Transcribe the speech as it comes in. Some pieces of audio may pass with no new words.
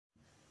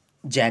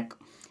Jack,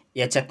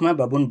 a Chakma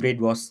baboon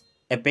breed, was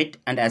a pet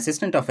and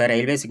assistant of a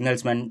railway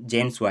signalsman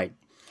James White.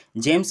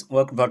 James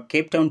worked for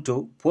Cape Town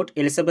to Port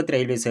Elizabeth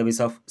Railway Service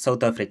of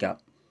South Africa.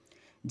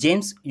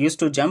 James used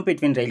to jump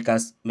between rail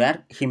cars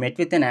where he met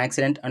with an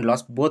accident and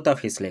lost both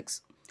of his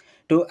legs.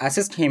 To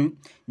assist him,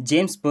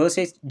 James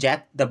purchased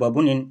Jack the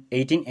baboon in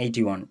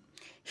 1881.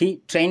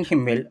 He trained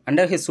him well.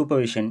 Under his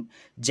supervision,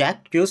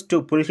 Jack used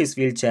to pull his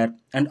wheelchair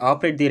and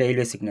operate the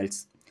railway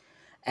signals.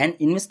 An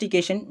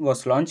investigation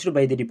was launched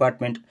by the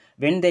department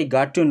when they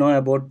got to know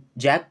about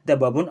Jack the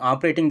baboon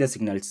operating the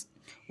signals.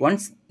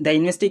 Once the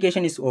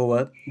investigation is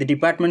over, the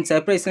department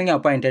surprisingly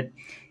appointed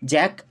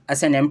Jack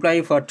as an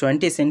employee for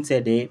 20 cents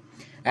a day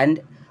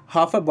and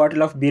half a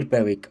bottle of beer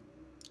per week.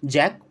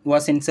 Jack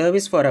was in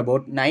service for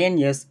about 9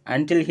 years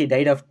until he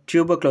died of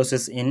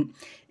tuberculosis in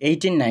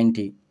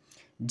 1890.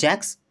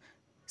 Jack's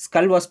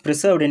skull was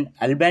preserved in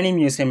Albany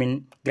Museum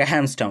in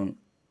Grahamstown.